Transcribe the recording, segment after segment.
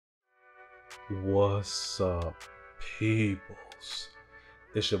What's up, peoples?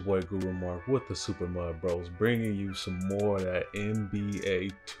 It's your boy Guru Mark with the Super Mud Bros, bringing you some more of that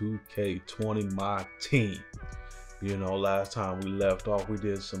NBA 2K20 My Team. You know, last time we left off, we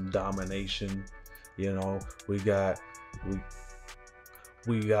did some domination. You know, we got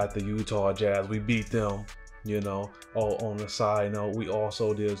the Utah Jazz. We beat them. You know, on the side note, we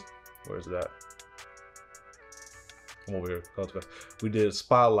also did. Where's that? Come over here. We did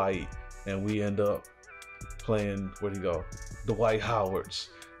Spotlight. And we end up playing, where'd he go? Dwight Howard's.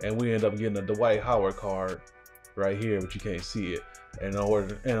 And we end up getting a Dwight Howard card right here, but you can't see it. And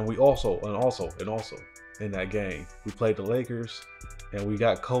we also in that game, we played the Lakers and we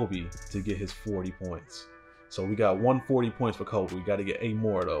got Kobe to get his 40 points. So we got 140 points for Kobe. We got to get 8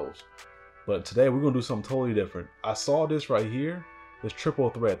 more of those. But today we're gonna do something totally different. I saw this right here, this triple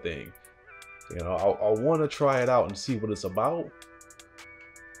threat thing. You know, I want to try it out and see what it's about.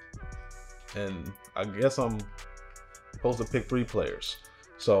 And I guess I'm supposed to pick 3 players.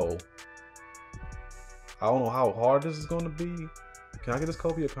 So I don't know how hard this is going to be. Can I get this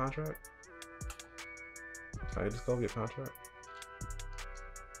Kobe a contract? Can I get this Kobe a contract?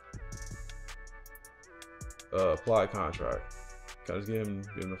 Apply contract. Can I just give him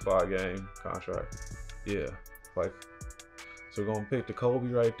a 5-game contract? Yeah. Like, so we're gonna pick the Kobe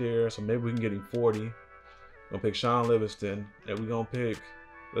right there. So maybe we can get him 40. We're gonna pick Sean Livingston, and we're gonna pick.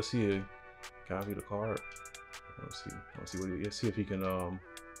 Let's see. Can I view the card? Let's see what he. Let's see if he can.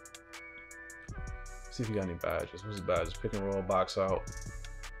 See if he got any badges. What's his badges? Pick and roll, box out,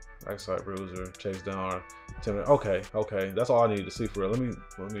 backside bruiser, chase down, 10 minutes. Okay. That's all I need to see for real. Let me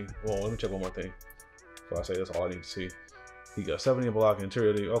check one more thing. Before I say that's all I need to see. He got 70 in blocking,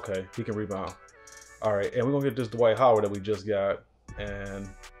 interior league. Okay, he can rebound. All right, and we're gonna get this Dwight Howard that we just got, and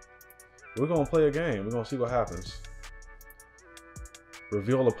we're gonna play a game. We're gonna see what happens.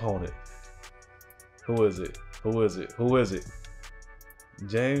 Reveal opponent. Who is it? Who is it? Who is it?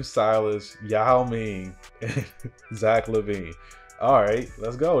 James Silas, Yao Ming, and Zach LaVine. All right,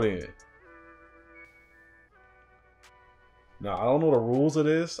 let's go then. Now, I don't know the rules of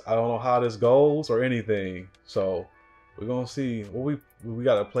this. I don't know how this goes or anything. So we're going to see. Well, we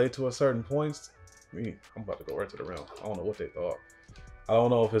got to play to a certain points. I'm about to go right to the rim. I don't know what they thought. I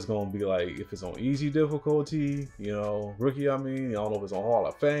don't know if it's going to be like, if it's on easy difficulty, you know, rookie, I mean. I don't know if it's on Hall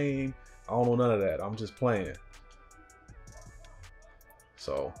of Fame. I don't know none of that. I'm just playing.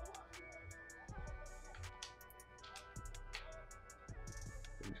 So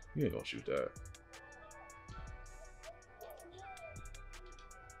you ain't gonna shoot that.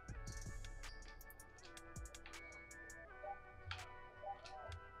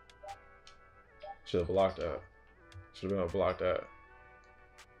 Should have blocked that. Should have been able to block that.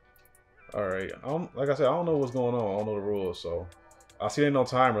 All right. Like I said, I don't know what's going on. I don't know the rules, so. I see ain't no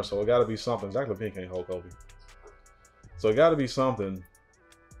timer, so it got to be something. Zach LaVine can't hold Kobe. So it got to be something.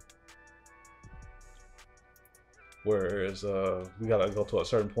 Whereas we got to go to a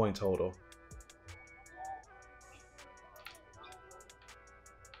certain point total.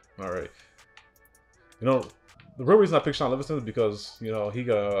 All right. You know, the real reason I picked Sean Livingston is because, you know, he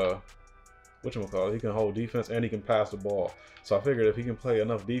got, whatchamacallit, he can hold defense and he can pass the ball. So I figured if he can play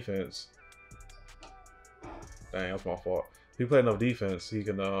enough defense. Dang, that's my fault. If he play enough defense, he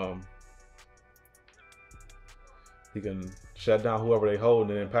can shut down whoever they hold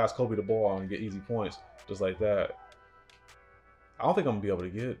and then pass Kobe the ball and get easy points just like that. I don't think I'm gonna be able to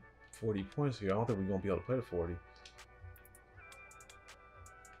get 40 points here. I don't think we're gonna be able to play the 40.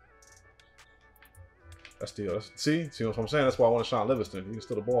 That's still see what I'm saying? That's why I wanted Sean Livingston. He can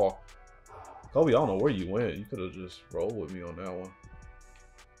steal the ball. Kobe, I don't know where you went. You could have just rolled with me on that one.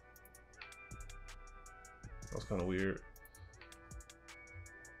 That was kind of weird.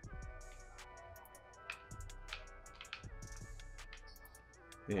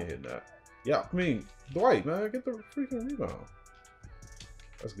 He ain't hitting that. Yeah, I mean, Dwight, man, get the freaking rebound.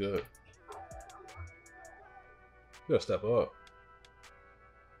 That's good. You gotta step up.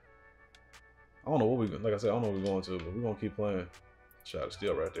 I don't know what like I said, I don't know what we're going to, but we're gonna keep playing. Shot of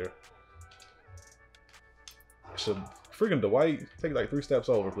steal right there. Should freaking Dwight take like 3 steps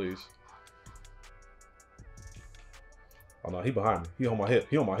over, please. Oh no, he behind me. He on my hip.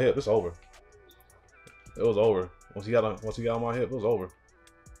 He on my hip. It's over. It was over. Once he got on my hip, it was over.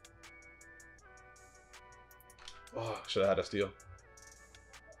 Oh, should have had that steal.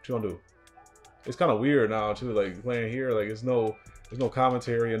 What you gonna do? It's kind of weird now too, like playing here. Like there's no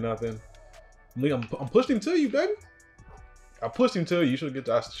commentary or nothing. I'm pushed him to you, baby. I pushed him to you. You should have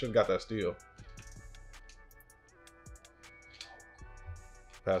got that steal.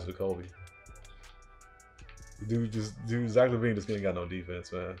 Pass to Kobe. Dude, Zach LaVine just ain't got no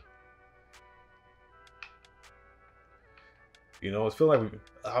defense, man. You know, it's feeling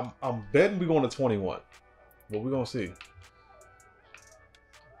like I'm betting we're going to 21. But we're going to see.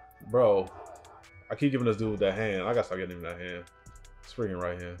 Bro, I keep giving this dude that hand. I got to start getting him that hand. It's freaking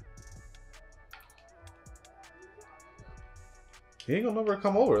right hand. He ain't gonna never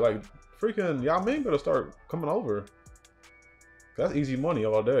come over. Like, freaking Yao Ming better start coming over. That's easy money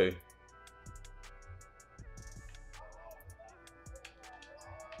all day.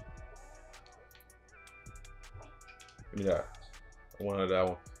 Give me that. I wanted that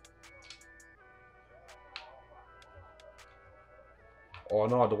one. Oh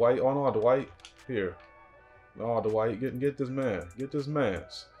no, Dwight. Oh no, Dwight. Here. No, Dwight. Get this man. Get this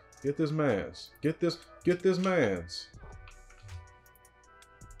man's. Get this man's. Get this man's.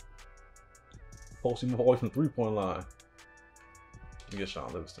 Post him away from the 3-point line. Let me get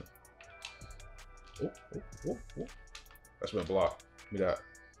Sean Livingston. Oh. That's been blocked. Give me that.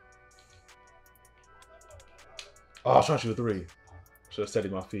 Oh, I was trying to shoot a 3. Should have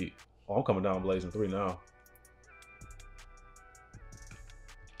steadied my feet. Oh, I'm coming down blazing 3 now.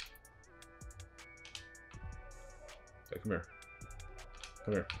 Hey, come here.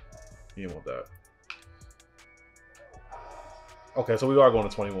 Come here. You didn't want that. Okay, so we are going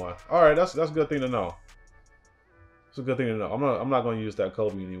to 21. All right, that's a good thing to know. It's a good thing to know. I'm not going to use that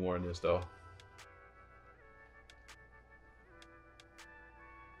Kobe anymore in this though.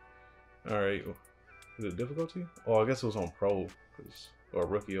 All right, is it difficulty? Oh, I guess it was on pro, or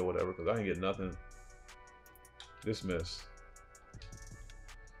rookie or whatever, because I didn't get nothing. Dismiss.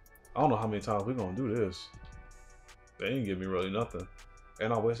 I don't know how many times we're gonna do this. They didn't give me really nothing,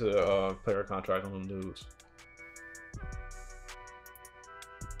 and I wasted a player contract on them dudes.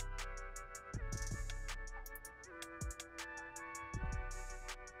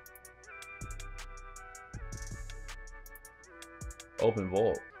 Open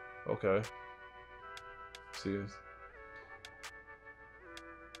vault. Okay. See this?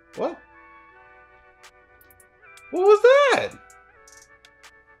 What? What was that?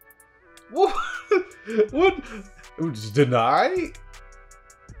 What? What? It was just denied?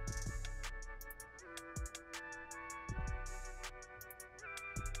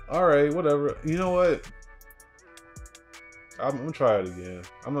 All right, whatever. You know what? I'm gonna try it again.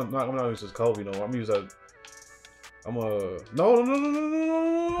 I'm not gonna use this Kobe no more. I'm gonna use that. I'm no.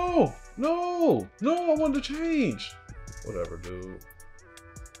 I wanted to change. Whatever, dude.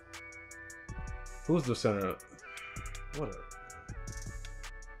 Who's the center? Whatever.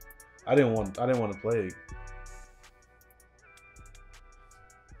 I didn't want to play.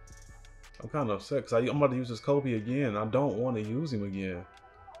 I'm kind of upset because I'm about to use this Kobe again. I don't want to use him again.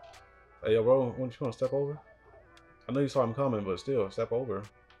 Hey, yo, bro, you want to step over? I know you saw him coming, but still, step over.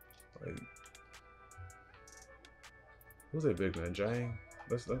 Like, who's that big man? Jang?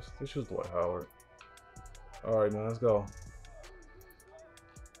 Let's use Dwight Howard. All right, man, let's go.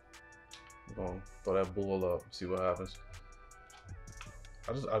 I'm gonna throw that bull up, see what happens.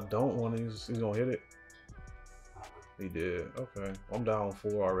 I don't want to use. He's gonna hit it. He did. Okay, I'm down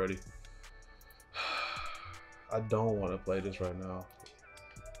 4 already. I don't want to play this right now.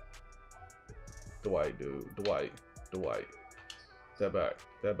 Dwight, dude. Dwight. Step back.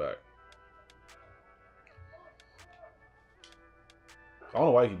 I don't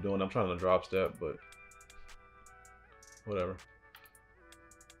know why I keep doing it. I'm trying to drop step, but whatever.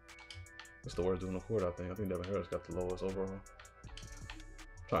 It's the worst doing the court, I think. I think Devin Harris got the lowest overall.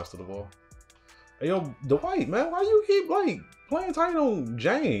 Trying to steal the ball. Hey, yo, Dwight, man, why you keep, like, playing tight on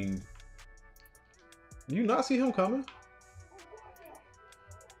Jane? Do you not see him coming?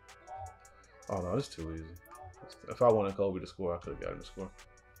 Oh, no, it's too easy. If I wanted Kobe to score, I could have gotten the score.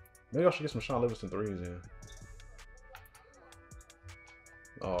 Maybe I should get some Sean Livingston 3s in.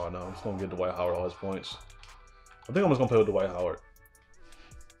 Oh, no, I'm just going to get Dwight Howard all his points. I think I'm just going to play with Dwight Howard.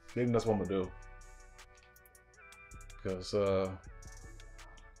 Maybe that's what I'm going to do. Because,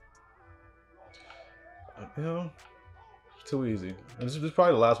 you know, it's too easy. And this is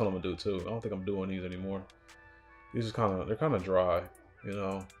probably the last one I'm going to do, too. I don't think I'm doing these anymore. These are they're kind of dry, you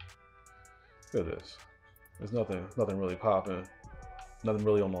know. Look at this. There's nothing really popping. Nothing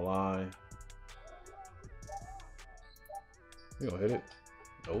really on the line. You gonna hit it?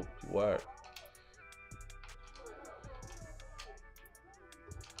 Nope, you whack.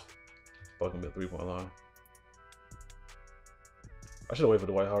 Fucking bit 3-point line. I should have waited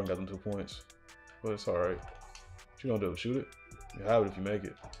for Dwight Howard and got them 2 points. But it's alright. What you gonna do? Shoot it? You have it if you make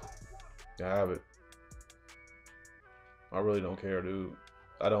it. You have it. I really don't care, dude.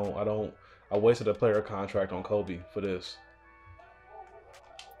 I wasted a player contract on Kobe for this.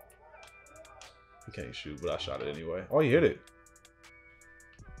 He can't shoot, but I shot it anyway. Oh, he hit it.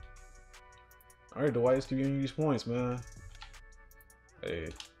 All right, Dwight, let's keep giving you these points, man. Hey,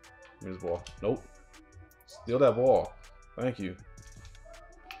 give me this ball. Nope. Steal that ball. Thank you.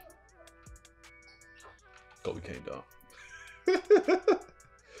 Kobe can't dunk.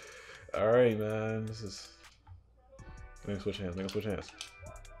 All right, man. This is. Let me switch hands. Let me switch hands.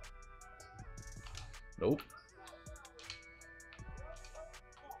 Nope.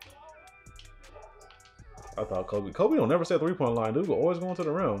 I thought Kobe don't never set 3-point line, dude. But always going to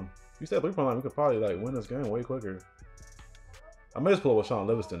the rim. If you set 3-point line, we could probably like win this game way quicker. I may just pull up with Sean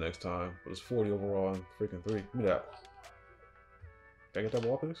Livingston next time. It was 40 overall and freaking 3. Give me that. Can I get that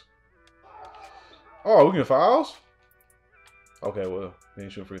ball, please? Oh, we can fouls? Okay, well, he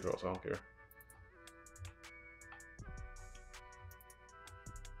ain't shooting free throws, so I don't care.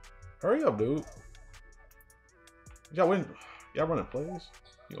 Hurry up, dude. Y'all win. Y'all running plays?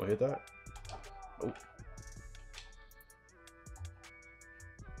 You gonna hit that? Nope.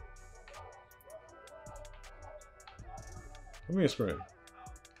 Give me a screen.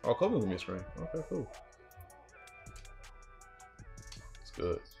 Oh, Kobe give me a screen. Okay, cool. It's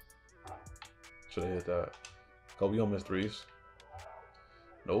good. Should have hit that. Kobe, you don't miss threes.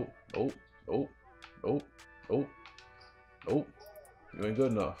 Nope, nope, nope, nope, nope, nope. You ain't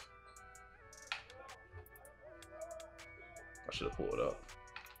good enough. I should have pulled it up.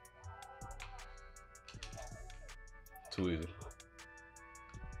 Too easy.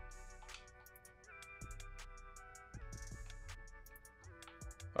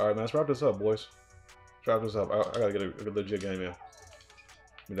 All right, man. Let's wrap this up, boys. Let's wrap this up. I gotta get a legit game in.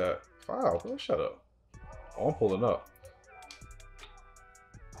 Give me that. Foul. Oh, shut up. Oh, I'm pulling up.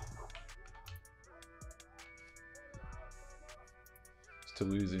 It's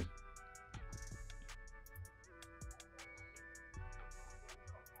too easy.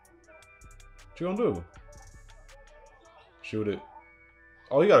 What you gonna do? Shoot it.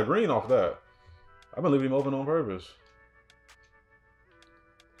 Oh, he got a green off that. I've been leaving him open on purpose.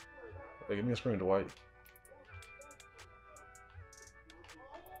 Hey, give me a screen, Dwight.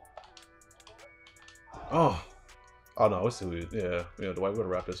 Oh. Oh no, it's too easy. Yeah, Dwight, we're gonna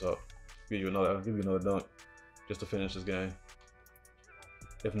wrap this up. Give you another dunk. Just to finish this game.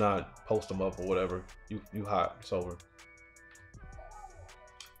 If not, post them up or whatever. You hot, it's over.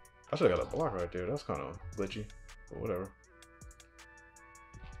 I should have got a block right there. That's kind of glitchy, but whatever.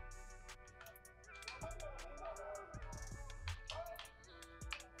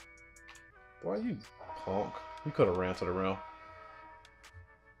 Why you punk? You could have ran to the rim.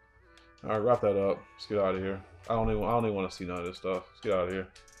 All right, wrap that up. Let's get out of here. I don't even want to see none of this stuff. Let's get out of here.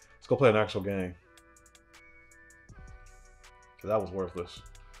 Let's go play an actual game. Cause that was worthless.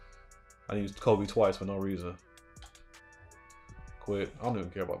 I used Kobe twice for no reason. Quit. I don't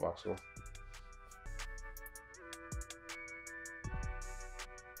even care about box score.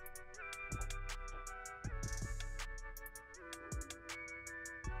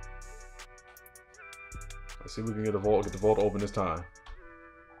 Let's see if we can get the vault open this time.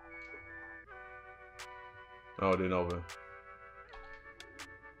 Oh, it didn't open.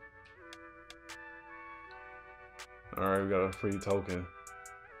 Alright, we got a free token.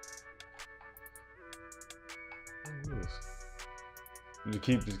 You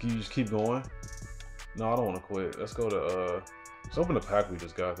just keep going. No, I don't want to quit. Let's go to let's open the pack we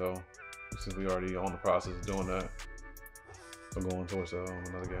just got though. Since we already on the process of doing that. I'm going towards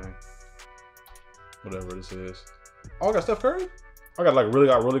another game. Whatever this is. Oh, I got Steph Curry? I got like really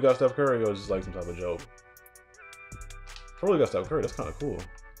got Steph Curry, or just like some type of joke? I really got Steph Curry, that's kinda cool.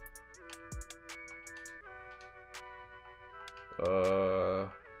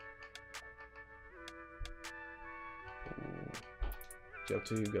 Jeff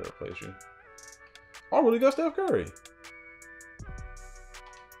T, gotta replace you. I really got Steph Curry.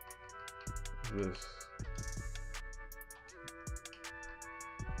 This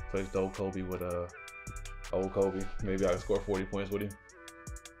plays dope Kobe with old Kobe. Maybe I can score 40 points with him.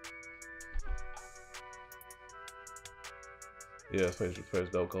 Yeah, plays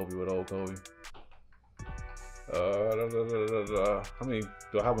dope Kobe with old Kobe. How many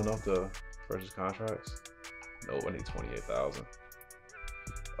do I have enough to purchase contracts? No, I need 28,000.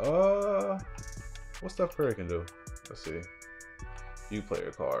 What Steph Curry can do? Let's see. You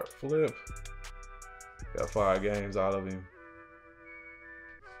player card. Flip. Got 5 games out of him.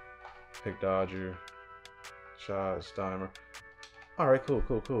 Pick Dodger. Shot Steimer. Alright, cool.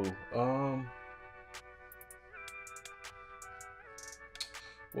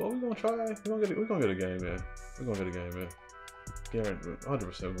 Well, we're gonna try. We're gonna get a game in. Guaranteed, 100%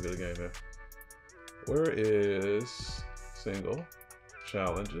 we're gonna get a game in. Where is single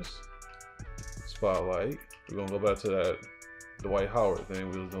challenges spotlight? We're gonna go back to that Dwight Howard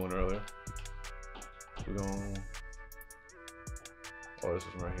thing we was doing earlier. We're gonna Oh, this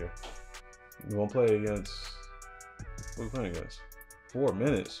is right here. You want to play against? What are we playing against? 4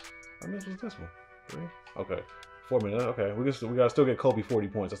 minutes. How many was this one? 3? Okay. 4 minutes. Okay. We gotta still get Kobe 40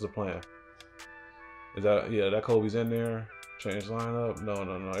 points. That's the plan. Is that, yeah, that Kobe's in there? Change lineup? No.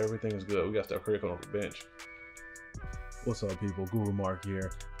 Everything is good. We got Steph Curry coming off the bench. What's up, people? Guru Mark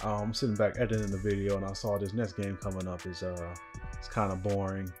here. I'm sitting back editing the video, and I saw this next game coming up is it's kind of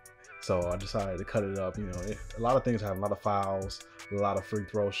boring, so I decided to cut it up. You know, a lot of things have a lot of fouls, a lot of free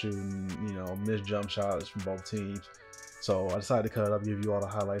throw shooting, you know, missed jump shots from both teams. So I decided to cut it up, give you all the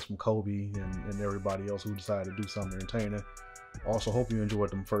highlights from Kobe and everybody else who decided to do something entertaining. Also, hope you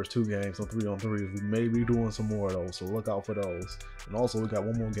enjoyed them first 2 games, some 3-on-3s. We may be doing some more of those, so look out for those. And also, we got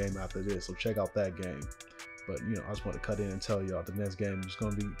one more game after this, so check out that game. But, you know, I just want to cut in and tell y'all the next game is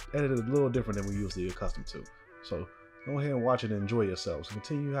going to be edited a little different than we usually accustomed to. So go ahead and watch it and enjoy yourselves.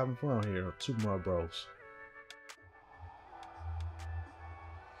 Continue having fun here at Super Mario Bros.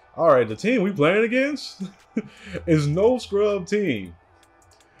 All right, the team we playing against is no scrub team.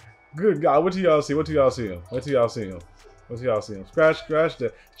 Good God, what do y'all see? What do y'all see him? What do y'all see him? What do y'all see him? Scratch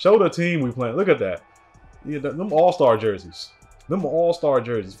that. Show the team we playing. Look at that. Yeah, them all-star jerseys. Them all-star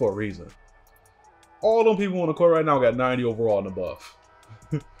jerseys for a reason. All them people on the court right now got 90 overall and above.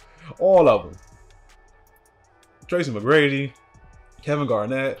 All of them. Tracy McGrady, Kevin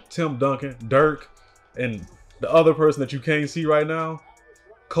Garnett, Tim Duncan, Dirk, and the other person that you can't see right now,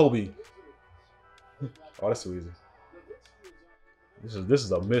 Kobe. Oh, that's too easy. This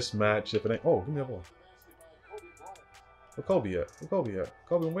is a mismatch if it ain't. Oh, give me that ball. Where Kobe at? Where Kobe at?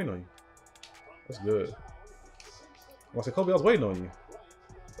 Kobe, I'm waiting on you. That's good. I said, Kobe, I was waiting on you.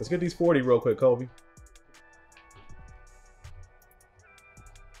 Let's get these 40 real quick, Kobe.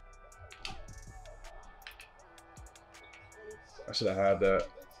 I should have had that.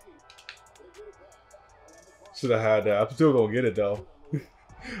 Should have had that. I'm still gonna get it though.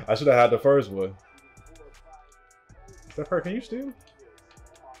 I should have had the first one. Steph Curry, can you steal?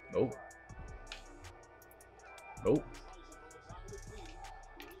 Nope. Nope.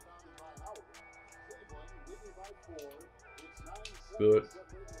 Good.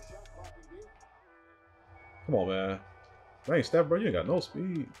 Come on, man. Dang, Steph, bro, you ain't got no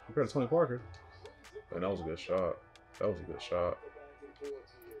speed compared to Tony Parker. Man, that was a good shot. That was a good shot.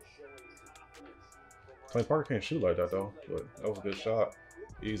 Tony Parker can't shoot like that though, but that was a good shot.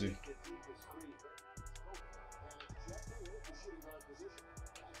 Easy.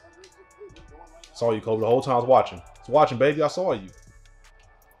 Saw you, Kobe, the whole time I was watching. I was watching, baby. I saw you.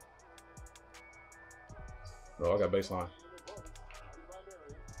 Oh, I got baseline.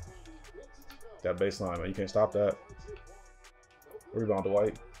 That baseline, man. You can't stop that. Rebound,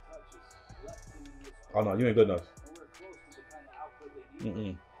 Dwight. Oh, no. You ain't good enough.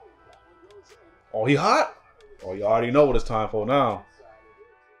 Oh, he hot? Oh, you already know what it's time for now.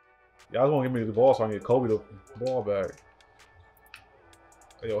 Y'all just want to give me the ball so I can get Kobe the ball back.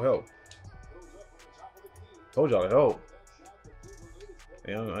 Hey, yo, help. Told y'all to help.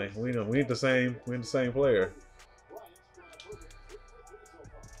 Yeah, we ain't the same. We ain't the same player.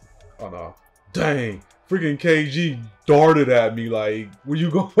 Oh no! Dang! Freaking KG darted at me like, where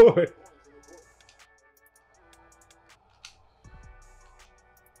you going?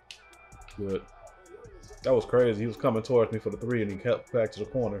 Good. That was crazy. He was coming towards me for the 3, and he kept back to the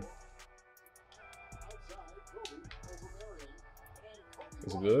corner.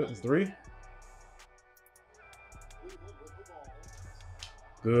 Is it good? It's 3.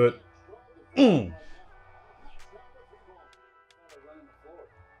 Good. Ooh,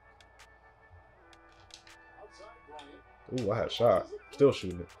 I had a shot. Still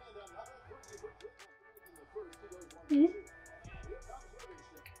shooting it.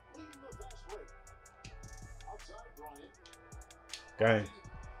 Game.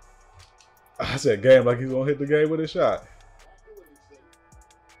 I said game like he's gonna hit the game with a shot.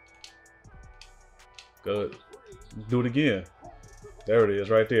 Good. Do it again. There it is,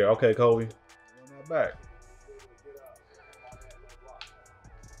 right there. Okay, Kobe. Back.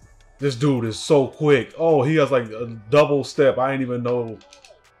 This dude is so quick. Oh, he has like a double step. I ain't even know.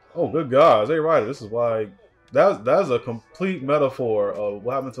 Oh, good God, Isaiah Ryder. This is like that's a complete metaphor of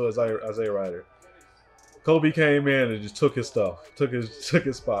what happened to Isaiah Ryder. Kobe came in and just took his stuff, took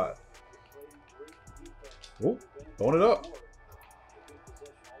his spot. Oh, throwing it up.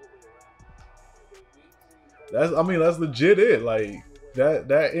 I mean, that's legit it. Like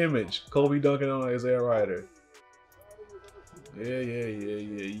that image, Kobe dunking on Isaiah Ryder. Yeah.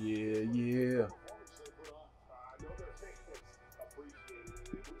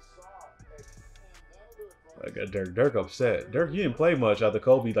 I got Dirk upset. Dirk, you didn't play much after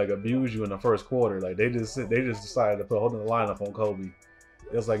Kobe like abused you in the first quarter. Like they just decided to put holding the lineup on Kobe.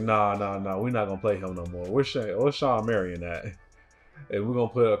 It's like, nah, we're not gonna play him no more. We're Sean Marion at, and we're gonna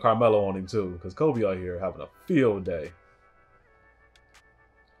put a Carmelo on him too, because Kobe out here having a field day.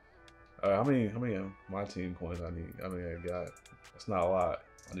 All right, how many my team coins I need? I mean, I got. It's not a lot.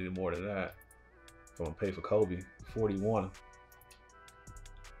 I need more than that. If I'm gonna pay for Kobe, 41.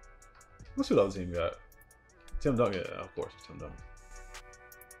 Let's see what other team got. Tim Duncan, yeah, of course, it's Tim Duncan.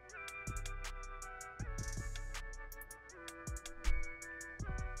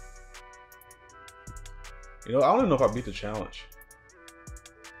 You know, I don't even know if I beat the challenge.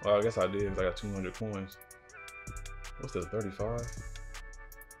 Well, I guess I did because I got 200 coins. What's this, 35?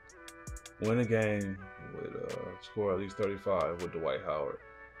 Win a game with score at least 35 with Dwight Howard.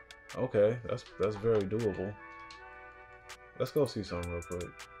 Okay, that's very doable. Let's go see something real quick.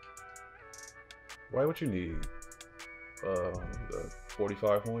 Dwight, what you need?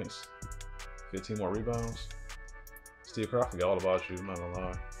 45 points, 15 more rebounds. Steve Kerr, I forgot all about you, I'm not gonna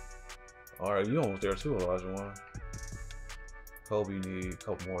lie. Alright, you almost there too, Elijah. Kobe need a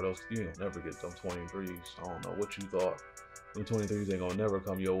couple more of those. You ain't gonna never get them 23s. I don't know what you thought. Them 23s ain't gonna never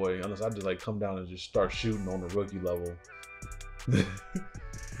come your way unless I just like come down and just start shooting on the rookie level.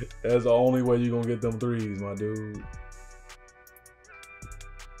 That's the only way you're gonna get them threes, my dude.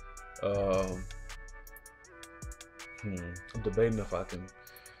 I'm debating if I can.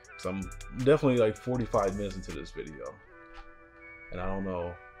 So I'm definitely like 45 minutes into this video, and I don't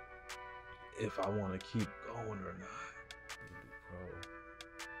know if I want to keep going or not.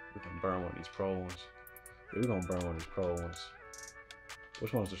 We can burn one of these pro ones. Yeah, we're gonna burn one of these pro ones.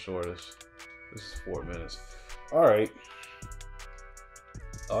 Which one's the shortest? This is 4 minutes. All right.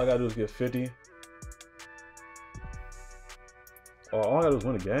 All I gotta do is get 50. Oh, all I gotta do is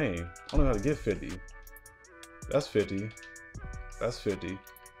win a game. I don't know how to get 50. That's 50. That's 50.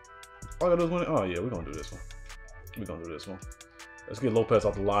 All I gotta do is win it. Oh yeah, we're gonna do this one. We're gonna do this one. Let's get Lopez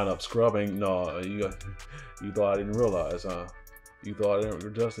off the lineup. Scrubbing. No, you thought I didn't realize, huh? You thought I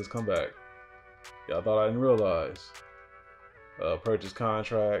didn't. Justice, come back. Y'all thought I didn't realize. Purchase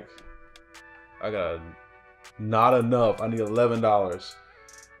contract. I got not enough. I need $11.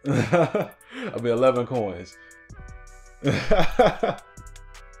 I mean 11 coins.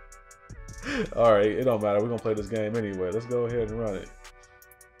 All right, it don't matter. We're gonna play this game anyway. Let's go ahead and run it.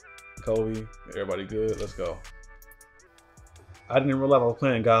 Kobe, everybody good? Let's go. I didn't realize I was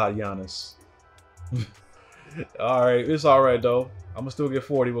playing God Giannis. All right, it's all right though. I'm gonna still get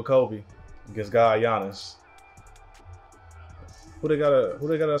 40 with Kobe against God Giannis. Who they got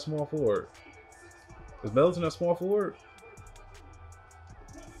a small forward? Is Middleton a small forward?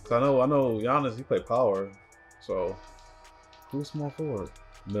 Cause I know Giannis, he play power. So who's small forward?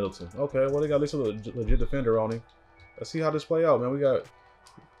 Middleton. Okay, well they got at least a legit defender on him. Let's see how this play out, man.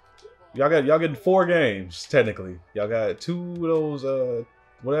 Y'all getting 4 games technically. Y'all got 2 of those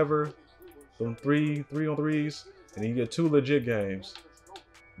whatever, some 3-on-3s, and then you get 2 legit games.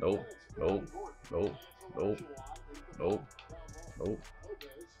 Nope. Nope. Nope. Nope. Nope. Nope.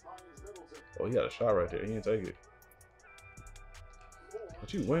 Oh, he had a shot right there. He didn't take it.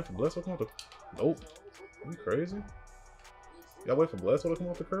 But you waiting for Bledsoe to come off the... Nope. Are you crazy? Y'all wait for Bledsoe to come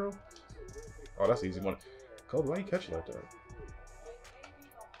off the curl? Oh, that's easy money. Kobe, why you catch it like that?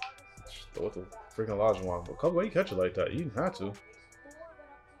 Throw it to freaking Elijah one. But Kobe, why you catch it like that? You didn't have to.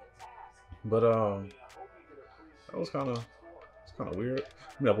 But that was kind of weird.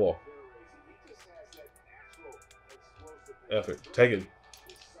 Give me that ball. F it. Take it.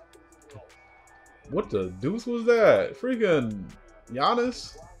 What the deuce was that? Freaking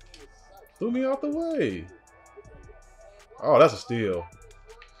Giannis threw me out the way. Oh, that's a steal.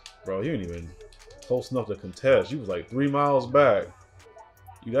 Bro, you ain't even close enough to contest. You was like 3 miles back.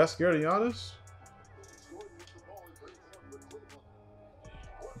 You that scared of Giannis?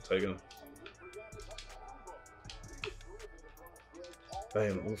 I'm taking him.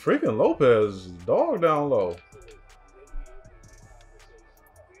 Damn, freaking Lopez dog down low.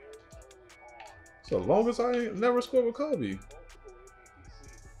 It's the longest I ain't never scored with Kobe.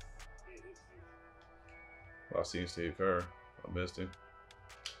 I seen Steve Kerr. I missed him.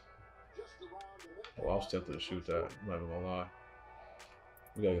 Oh, I was tempted to shoot that. I'm not even gonna lie.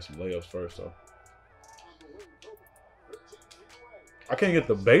 We gotta get some layups first, though. I can't get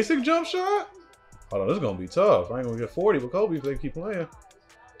the basic jump shot? Oh, no, this is gonna be tough. I ain't gonna get 40 with Kobe if they keep playing.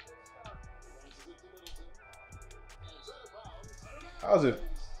 How's it?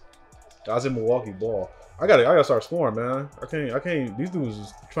 How's it Milwaukee ball? I gotta start scoring, man. I can't. These dudes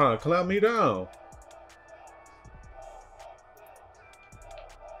is trying to clamp me down.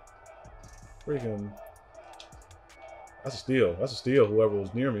 Freaking. That's a steal. That's a steal, whoever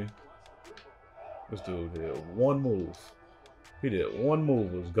was near me. This dude did one move. He did one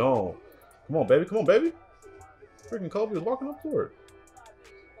move, it was gone. Come on, baby. Come on, baby. Freaking Kobe was walking up court.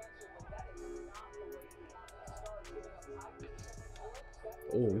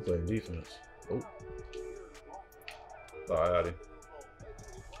 Oh, we playing defense. Oh. Alrighty.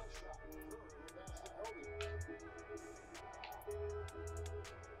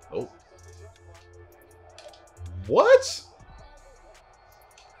 Oh. What?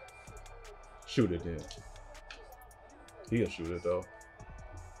 Shoot it then. He'll shoot it though.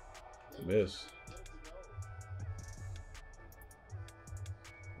 Miss.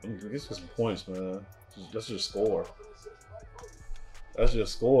 Let's get some points, man. Let's just score. Let's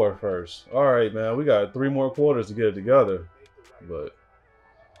just score first. All right, man. We got 3 more quarters to get it together, but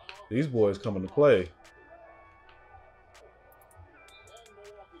these boys coming to play.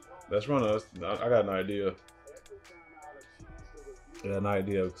 Let's run us. I got an idea. I got an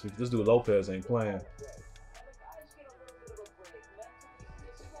idea. This dude Lopez ain't playing.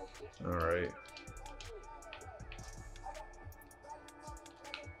 All right.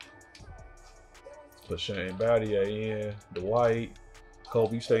 Put Shane Battier in. Dwight.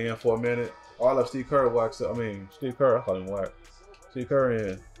 Kobe, stay in for a minute. Oh, I left Steve Kerr wax. I mean, Steve Kerr. I call him whack. Steve Kerr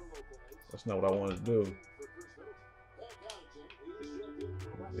in. That's not what I wanted to do.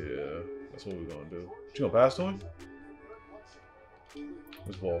 Yeah, that's what we're gonna do. What you gonna pass to him?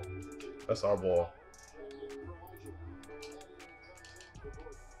 This ball. That's our ball.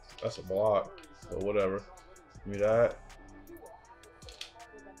 That's a block, but whatever. Give me that.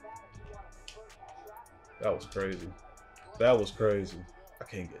 That was crazy. That was crazy. I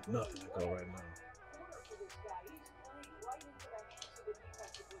can't get nothing to go right now.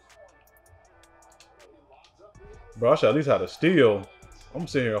 Bro, I should at least have a steal. I'm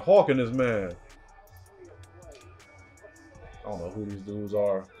sitting here hawking this man. I don't know who these dudes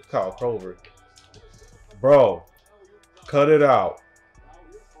are. Kyle Krover. Bro, cut it out.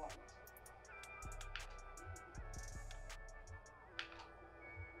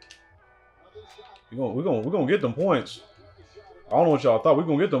 We're gonna get them points. I don't know what y'all thought. We're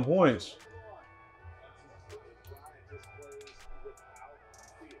gonna get them points.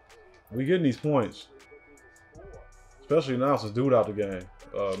 We getting these points. Especially now since dude out the game.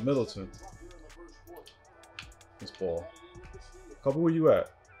 Middleton. This ball. Kobe, where you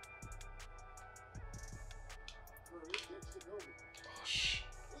at? Oh, shh.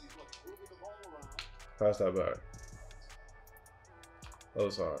 Pass that back.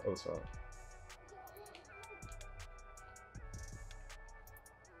 Other side, other side.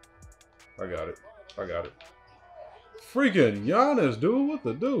 I got it. I got it. Freaking Giannis, dude. What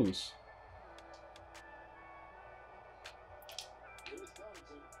the deuce?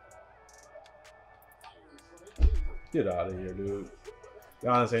 Get out of here, dude.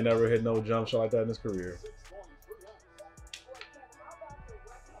 Giannis ain't never hit no jump shot like that in his career.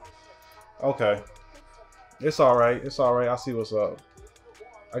 Okay. It's all right. It's all right. I see what's up.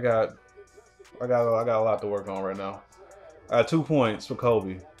 I got a lot to work on right now. I got 2 points for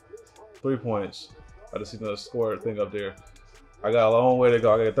Kobe. 3 points. I just see the score thing up there. I got a long way to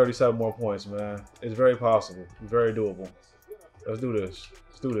go. I got 37 more points, man. It's very possible. It's very doable. Let's do this.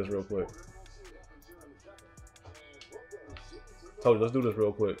 Let's do this real quick. Told you, let's do this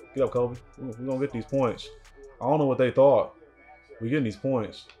real quick. Get up, Kobe. We're going to get these points. I don't know what they thought. We're getting these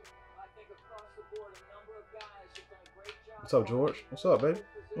points. What's up, George? What's up, baby?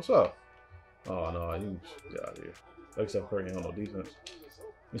 What's up? Oh, no, you get out of here. Except Curry ain't on no defense.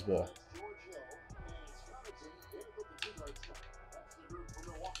 This ball.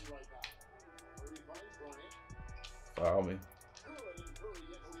 Foul me.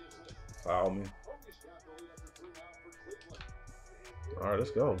 Foul me. All right,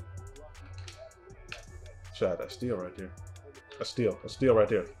 let's go. Shot that steal right there. A steal. A steal right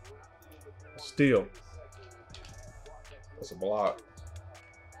there. A steal. That's a block.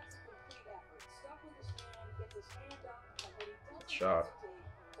 Shot.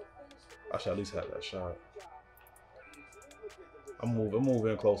 I should at least have that shot. I'm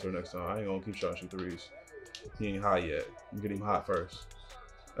moving closer next time. I ain't gonna keep trying to shoot threes. He ain't hot yet. I'm getting him hot first.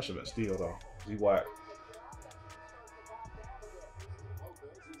 That should have been steal though. He whack.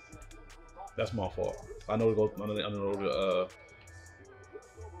 That's my fault. I know to go. I know to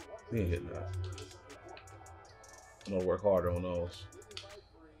he ain't hitting that. I know to work harder on those.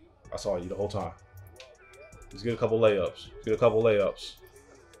 I saw you the whole time. Let's get a couple layups. Get a couple layups.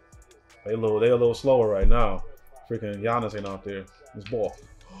 They a little slower right now. Freaking Giannis ain't out there. This ball.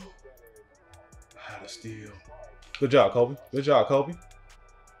 I had a steal. Good job, Kobe. Good job, Kobe.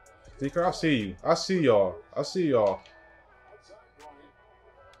 Seeker, I see you. I see y'all. I see y'all.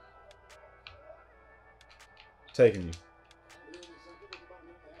 Taking you.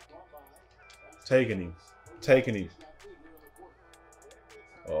 Taking him. Taking him.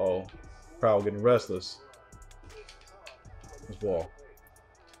 Uh-oh. Crowd getting restless. This ball.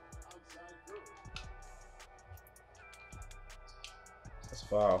 That's a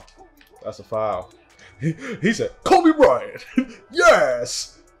foul. That's a foul. He said, Kobe Bryant.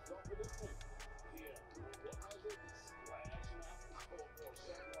 Yes.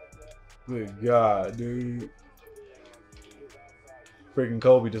 Good God, dude. Freaking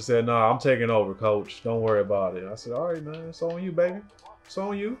Kobe just said, nah, I'm taking over, coach. Don't worry about it. I said, all right, man. It's on you, baby. It's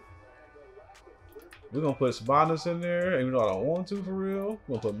on you. We're going to put Sabonis in there, even though I don't want to for real.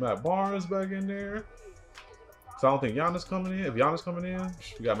 We're going to put Matt Barnes back in there. Because I don't think Giannis coming in. If Giannis coming in,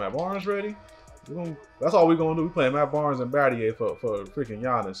 we got Matt Barnes ready. That's all we're going to do. We're playing Matt Barnes and Battier for freaking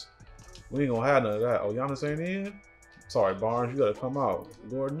Giannis. We ain't going to have none of that. Oh, Giannis ain't in? Sorry, Barnes. You got to come out.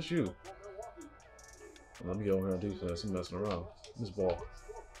 Gordon, it's you. Let me go over here and defense. I'm messing around. This ball.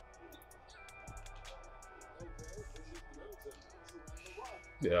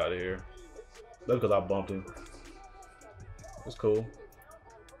 Get out of here. That's because I bumped him. It's cool.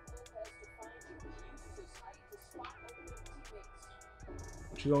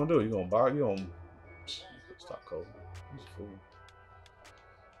 What you gonna do? You gonna buy? You gonna stop Kobe? He's a fool.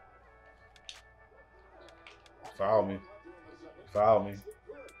 Foul me. Foul me.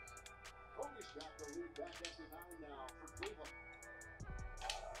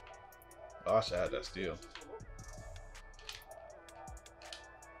 Oh, I should have had that steal.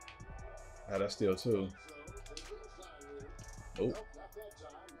 I had that steal too. Oh.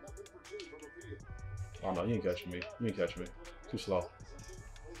 Oh no, you ain't catching me. You ain't catching me. Too slow.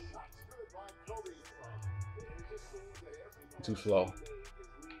 Too slow.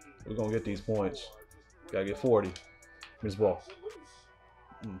 We're gonna get these points. Gotta get 40. Miss ball.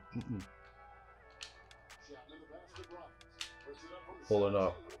 Pulling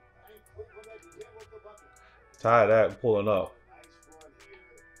up. Tie that, pulling up.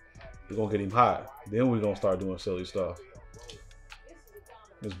 We're gonna get him hot. Then we're gonna start doing silly stuff.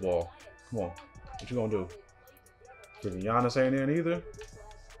 This ball. Come on. What you gonna do? Freaking Giannis ain't in either.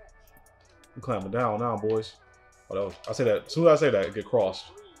 I'm clamping down now, boys. Oh, I say that. As soon as I say that, it get crossed.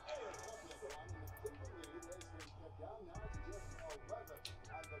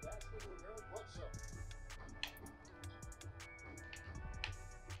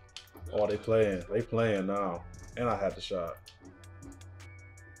 Oh, they playing. They playing now. And I had the shot.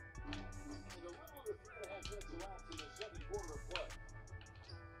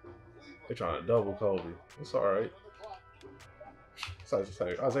 They're trying to double Kobe. It's all right. It's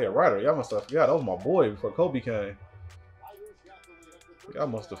like Isaiah Ryder. Y'all must have forgot. That was my boy before Kobe came. Y'all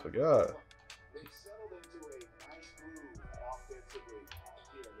must have forgot.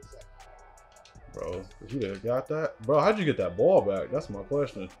 Bro, you done got that? Bro, how'd you get that ball back? That's my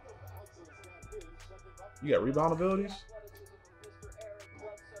question. You got rebound abilities?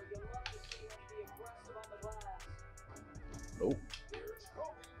 Nope.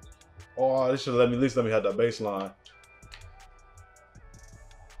 Oh, this should let me at least let me have that baseline.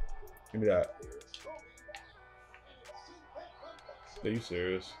 Give me that. Are you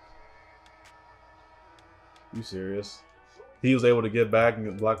serious? You serious? He was able to get back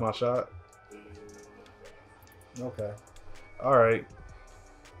and block my shot? Okay. All right.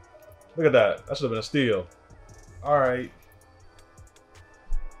 Look at that. That should have been a steal. All right.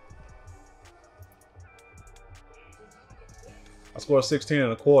 I scored 16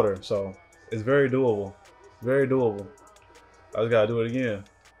 in a quarter, so it's very doable. Very doable. I just got to do it again.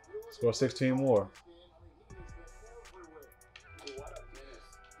 Score 16 more.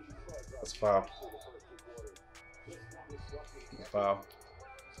 That's a foul. That's a foul.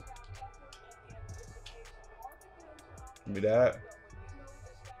 Give me that.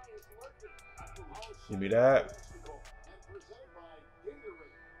 Give me that.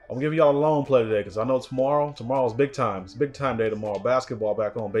 I'm giving y'all a long play today because I know tomorrow's big time. It's big time day tomorrow. Basketball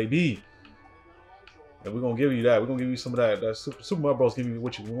back on, baby. And we're gonna give you that. We're gonna give you some of that. That Super Mario Bros. Give you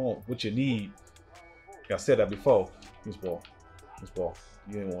what you want, what you need. I said that before. This ball. This ball.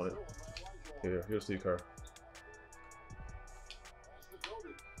 You ain't want it. Here's Steve Kerr.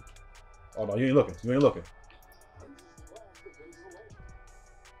 Oh no, you ain't looking. You ain't looking.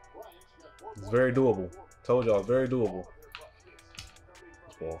 It's very doable. Told y'all it's very doable.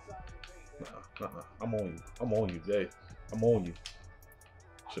 This ball. Nah. I'm on you. I'm on you, Jay. I'm on you.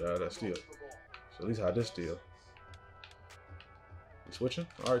 Should have that steal. So at least have this steal. You switching?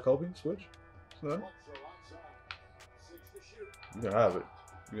 All right, Kobe, switch. No. You can have it.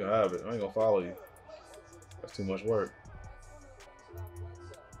 You can have it. I ain't gonna follow you. That's too much work.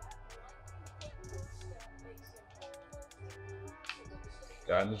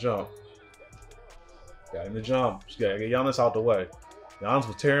 Got in the jump. Got him to jump. Just gotta get Giannis out the way. Giannis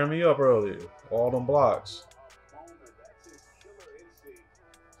was tearing me up earlier. All them blocks.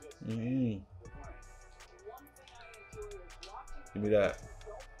 Give me that.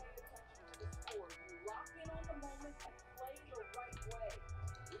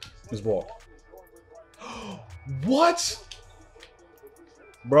 This ball. What?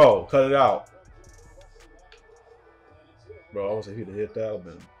 Bro, cut it out. Bro, I was if he'd have hit that, I've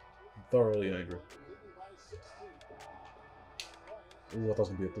been thoroughly angry. Ooh, I thought it was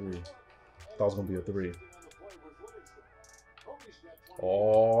gonna be a three. I thought it was gonna be a three.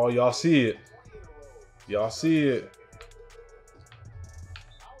 Oh, y'all see it. Y'all see it.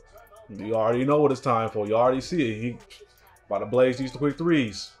 You already know what it's time for. You already see it. He about to blaze these quick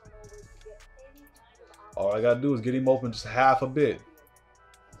threes. All I gotta do is get him open just half a bit.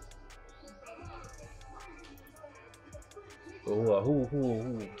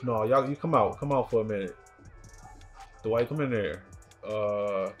 Who? No, y'all, you come out for a minute. Dwight, come in there.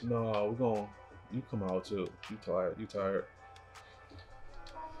 No, you come out too. You tired.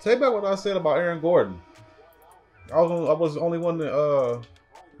 Take back what I said about Aaron Gordon. I was only one that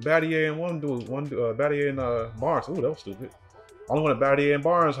Battier and Battier and Barnes. Ooh, that was stupid. Only one that Battier and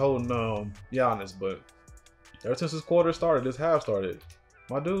Barnes holding Giannis, but ever since this quarter started, this half started,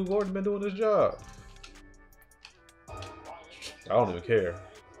 my dude Gordon been doing his job. I don't even care.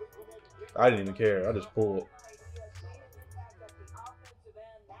 I didn't even care. I just pulled.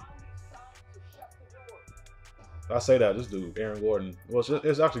 I say that this dude, Aaron Gordon. Well,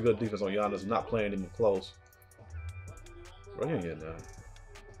 it's actually good defense on Giannis, not playing him close. Bro, you ain't getting that.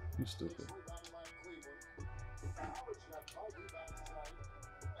 You stupid.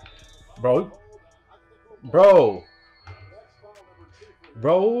 Bro,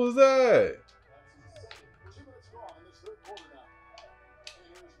 what was that?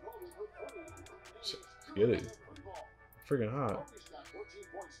 Get it. Freaking hot.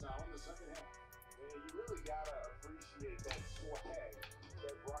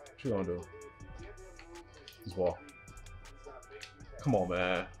 What you gonna do? This ball. Come on,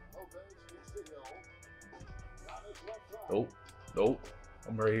 man. Nope.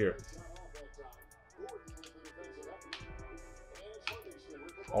 I'm right here.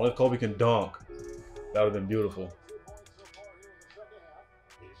 Only if Kobe can dunk. That would have been beautiful.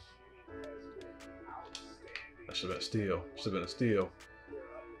 That should have been a steal. Should have been a steal.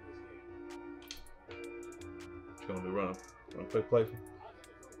 What you gonna do? Run quick play. You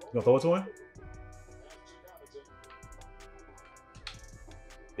gonna throw it to him?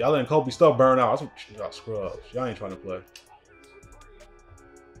 Y'all letting Kobe stuff burn out. That's what y'all scrubs. Y'all ain't trying to play.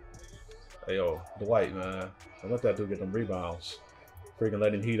 Hey, yo, Dwight, man. Don't let that dude get them rebounds. Freaking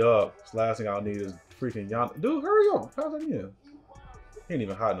let him heat up. This last thing I'll need is freaking Giannis. Dude, hurry up. Pass that in. He ain't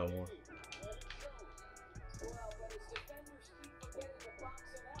even hot no more.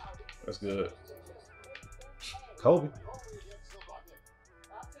 That's good. Kobe.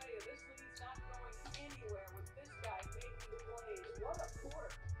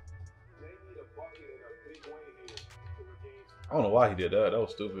 I don't know why he did that. That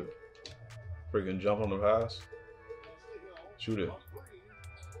was stupid. Freaking jump on the pass. Shoot it.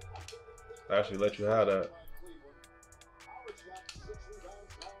 I actually let you have that.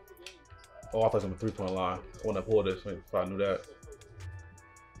 Oh, I thought it was a 3-point line. I wouldn't have pulled this if I knew that.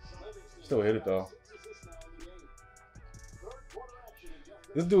 Still hit it though.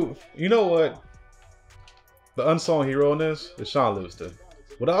 This dude, you know what? The unsung hero in this is Sean Livingston.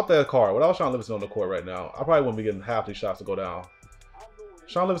 Without that card, without Sean Livingston on the court right now, I probably wouldn't be getting half these shots to go down.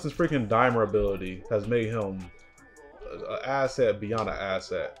 Sean Livingston's freaking dimer ability has made him an asset beyond an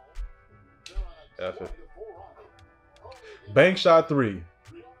asset. F it. Bank shot 3.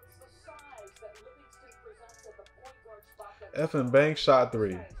 Effing bank shot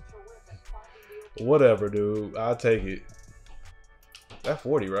 3. Whatever, dude. I'll take it. That's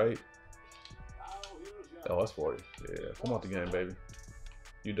 40, right? Oh, that's 40. Yeah, come out the game, baby.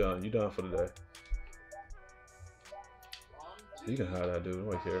 You done. You done for the day. You can hide that, dude.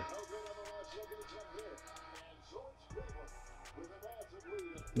 I don't care.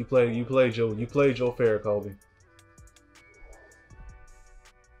 You played Joe Fair, Kobe.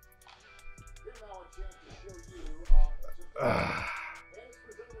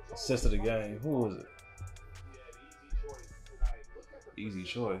 Assist of the game. Who was it? Easy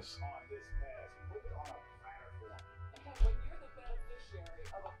choice.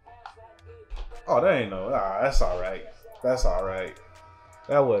 Oh, that ain't no. That's all right. That's all right.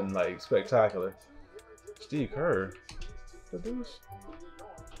 That wasn't like spectacular. Steve Kerr. The deuce.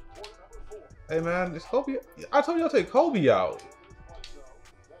 Hey man, it's Kobe. I told you I'll take Kobe out.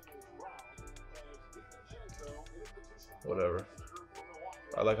 Whatever.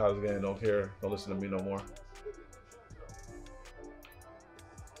 I like how this game don't care. Don't listen to me no more.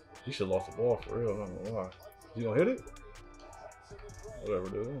 He should have lost the ball for real. I'm not gonna lie. You gonna hit it? Whatever,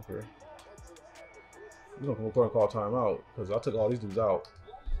 dude. I don't care. You gonna come up and call timeout because I took all these dudes out.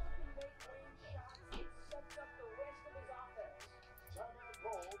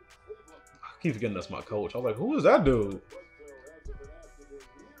 I keep forgetting that's my coach. I was like, who is that dude?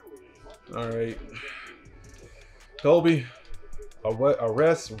 All right, Kobe, a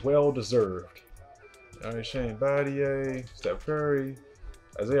rest well deserved. All right, Shane Battier, Steph Curry,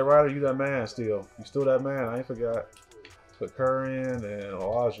 Isaiah Ryder, you that man still. You still that man. I ain't forgot. Put Curry in and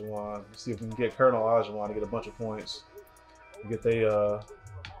Olajuwon. Let's see if we can get Curry and Olajuwon to get a bunch of points. Get their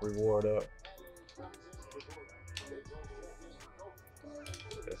reward up.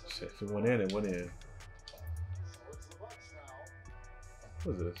 If it went in, it went in.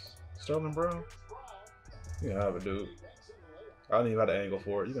 What is this? Sterling Brown? You can have it, dude. I don't even have the angle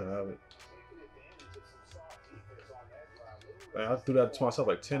for it. You can have it. Man, I threw that to myself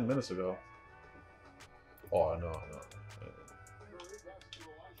like 10 minutes ago. Oh, no.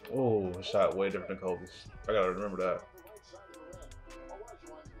 Oh, shot way different than Kobe's. I gotta remember that.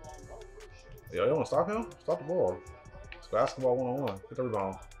 Yo, you wanna stop him? Stop the ball. It's basketball 1-on-1. Get the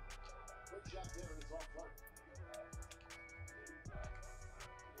rebound.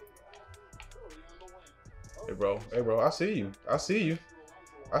 Hey, bro, I see you. I see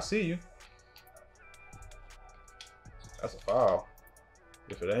you. That's a foul.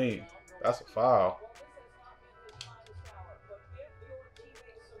 If it ain't, that's a foul.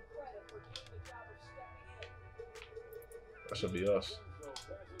 That should be us.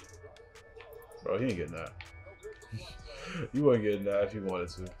 Bro, he ain't getting that. You wasn't getting that if you wanted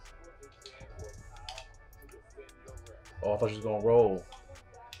to. Oh, I thought you was gonna roll.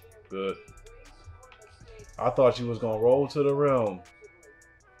 Good. I thought you was gonna roll to the rim.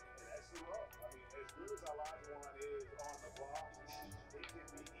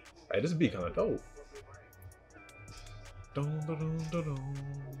 Hey, this beat kind of dope.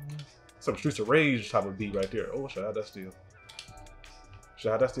 Some Streets of Rage type of beat right there. Oh, should I have that steal? Should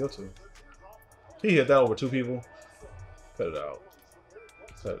I have that steal too? He hit that over 2 people. Cut it out.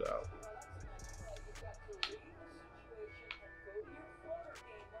 Cut it out.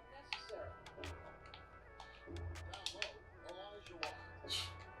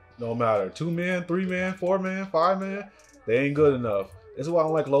 No matter. 2 men, 3 men, 4 men, 5 men. They ain't good enough. This is why I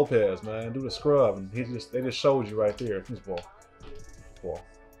don't like Lopez, man. Do the scrub. And they just showed you right there. This ball.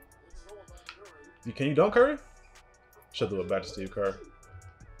 Can you dunk Curry? Should do it back to Steve Kerr.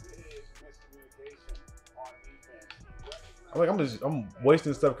 I'm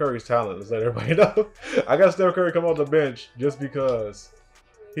wasting Steph Curry's talent. Let's let everybody know. I got Steph Curry come off the bench just because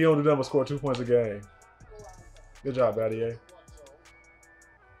he only done but score 2 points a game. Good job, Battier.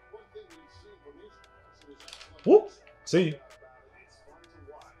 Whoop. See you.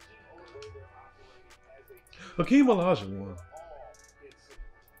 Hakeem Olajuwon.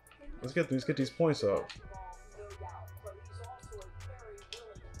 Let's get these points up.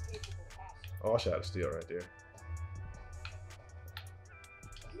 Oh, I should have a steal right there.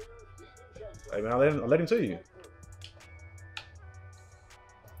 Hey man, I let him to you.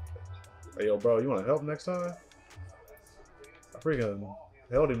 Hey yo, bro, you want to help next time? I freaking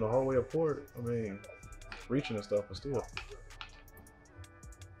held him the whole way up court. I mean, reaching and stuff, but still.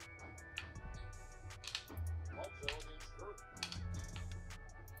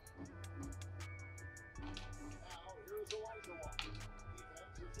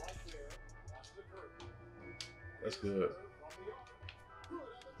 That's good.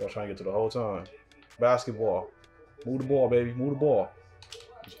 Y'all trying to get to the whole time. Basketball. Move the ball, baby. Move the ball.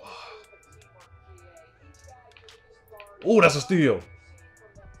 Oh, that's a steal.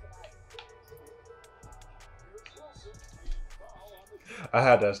 I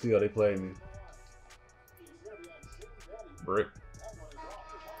had that steal. They played me. Brick.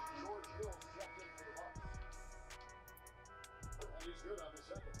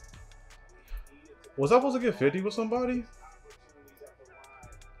 Was I supposed to get 50 with somebody?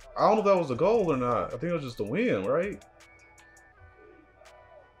 I don't know if that was the goal or not. I think it was just the win, right?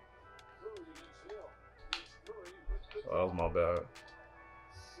 Oh, that was my bad.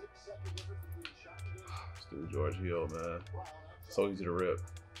 This dude George Hill, man. So easy to rip.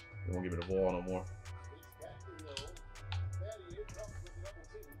 He won't give me the ball no more.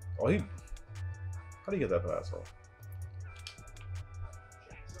 Oh, how do you get that pass off?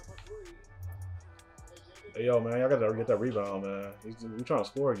 Hey, yo, man, y'all gotta get that rebound, man. We're trying to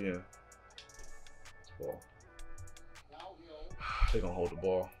score again. This ball. They're gonna hold the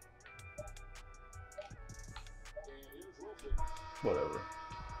ball. Whatever.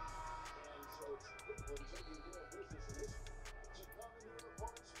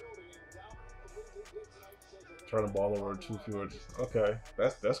 Turn the ball over 2 fewer. Okay,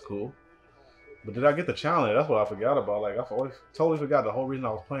 that's cool. But did I get the challenge? That's what I forgot about. Like I totally forgot the whole reason I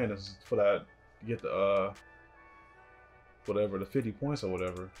was playing is for that get the whatever, the 50 points or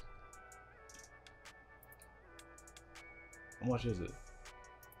whatever. How much is it?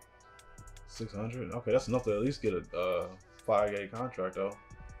 600. Okay, that's enough to at least get a 5-game contract though.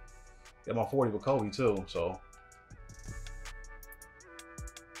 Get my 40 with Kobe too. So.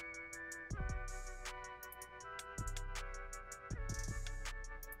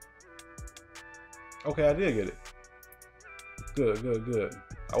 Okay, I did get it. Good, good, good.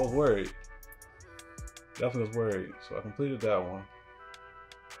 I was worried. Definitely was worried. So I completed that one.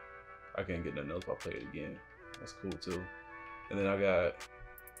 I can't get nothing else if I play it again. That's cool too. And then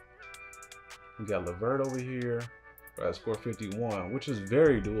we got Levert over here. I score 51, which is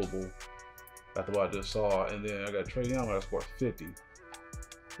very doable after what I just saw. And then I got Trae Young, I scored 50,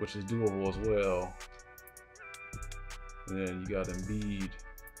 which is doable as well. And then you got Embiid.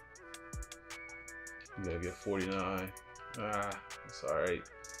 You gotta get 49. It's alright.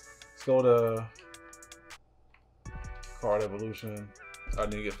 Let's go to Card Evolution. I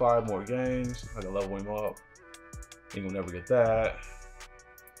need to get 5 more games. I can level him up. Ain't gonna never get that.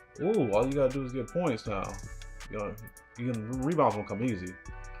 Ooh, all you gotta do is get points now. You can rebounds gonna come easy.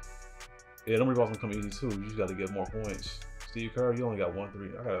 Yeah, them rebounds gonna come easy too. You just gotta get more points. Steve Kerr, you only got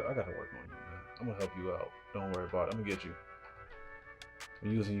 1-3. I gotta work on you, man. I'm gonna help you out. Don't worry about it. I'm gonna get you.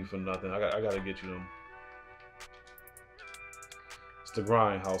 I'm using you for nothing. I gotta get you them. It's the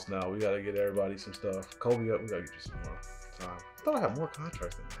grind house now. We gotta get everybody some stuff. Kobe up. We gotta get you some more time. I thought I had more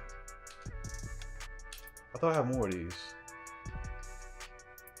contracts than that. I thought I had more of these.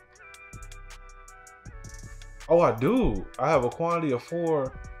 Oh, I do. I have a quantity of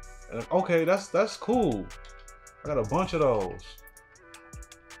 4. And okay, that's cool. I got a bunch of those.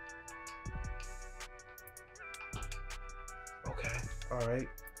 Okay, all right.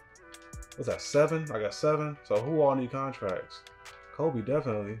 What's that, 7? I got 7. So who all need contracts? Kobe,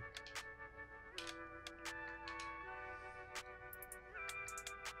 definitely.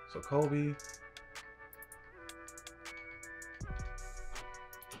 So Kobe.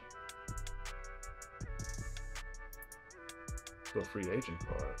 A free agent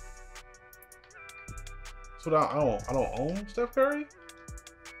card. So I don't own Steph Curry?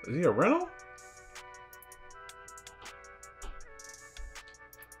 Is he a rental?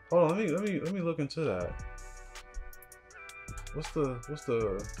 Hold on, let me look into that. What's the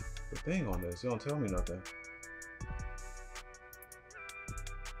thing on this? You don't tell me nothing.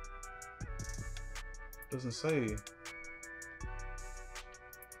 Doesn't say.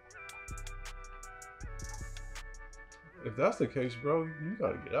 If that's the case, bro, you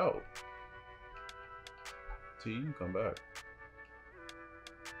gotta get out. T, you can come back.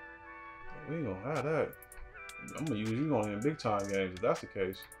 We ain't gonna have that. I'm gonna use you on in big time games if that's the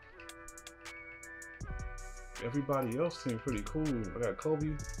case. Everybody else seems pretty cool. I got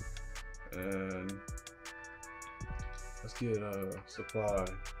Kobe, and let's get Supply.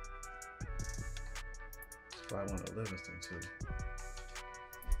 Supply one of Livingston too.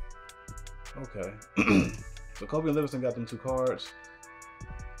 Okay. So Kobe and Livingston got them 2 cards.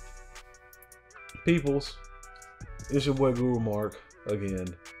 Peoples, it's your boy Guru Mark again.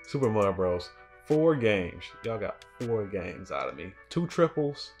 Super Mario Bros. 4 games. Y'all got 4 games out of me. 2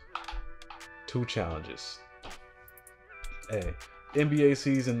 triples, 2 challenges. Hey, NBA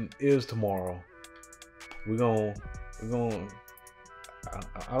season is tomorrow. We're gonna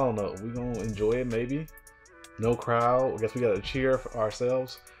I don't know. We're gonna enjoy it maybe. No crowd. I guess we gotta cheer for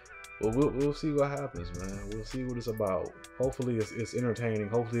ourselves. Well, we'll see what happens, man. We'll see what it's about. Hopefully it's entertaining.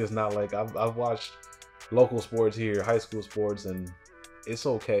 Hopefully it's not like I've watched local sports here, high school sports, and it's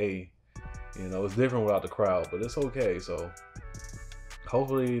okay. You know, it's different without the crowd, but it's okay. So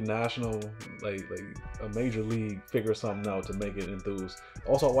hopefully national, like a major league figures something out to make it enthused.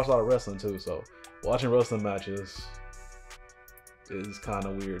 Also, I watch a lot of wrestling too, so watching wrestling matches is kind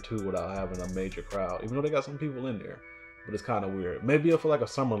of weird too without having a major crowd, even though they got some people in there. But it's kind of weird. Maybe for like a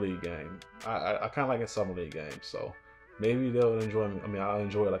summer league game. I kind of like a summer league game, so maybe they'll enjoy me. I mean, I'll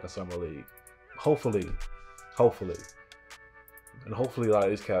enjoy it like a summer league. Hopefully, and hopefully a lot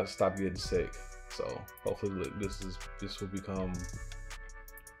of these cats stop getting sick. So hopefully this will become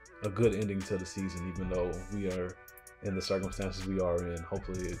a good ending to the season, even though we are in the circumstances we are in.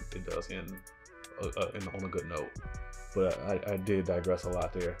 Hopefully it does end on a good note. But I did digress a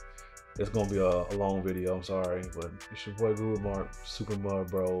lot there. It's gonna be a long video, I'm sorry, but it's your boy Guru Mark, Super Mario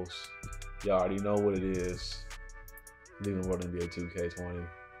Bros. Y'all already know what it is. Leaving World NBA 2K20.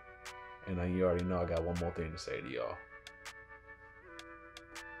 And you already know I got one more thing to say to y'all.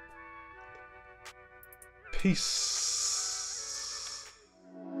 Peace.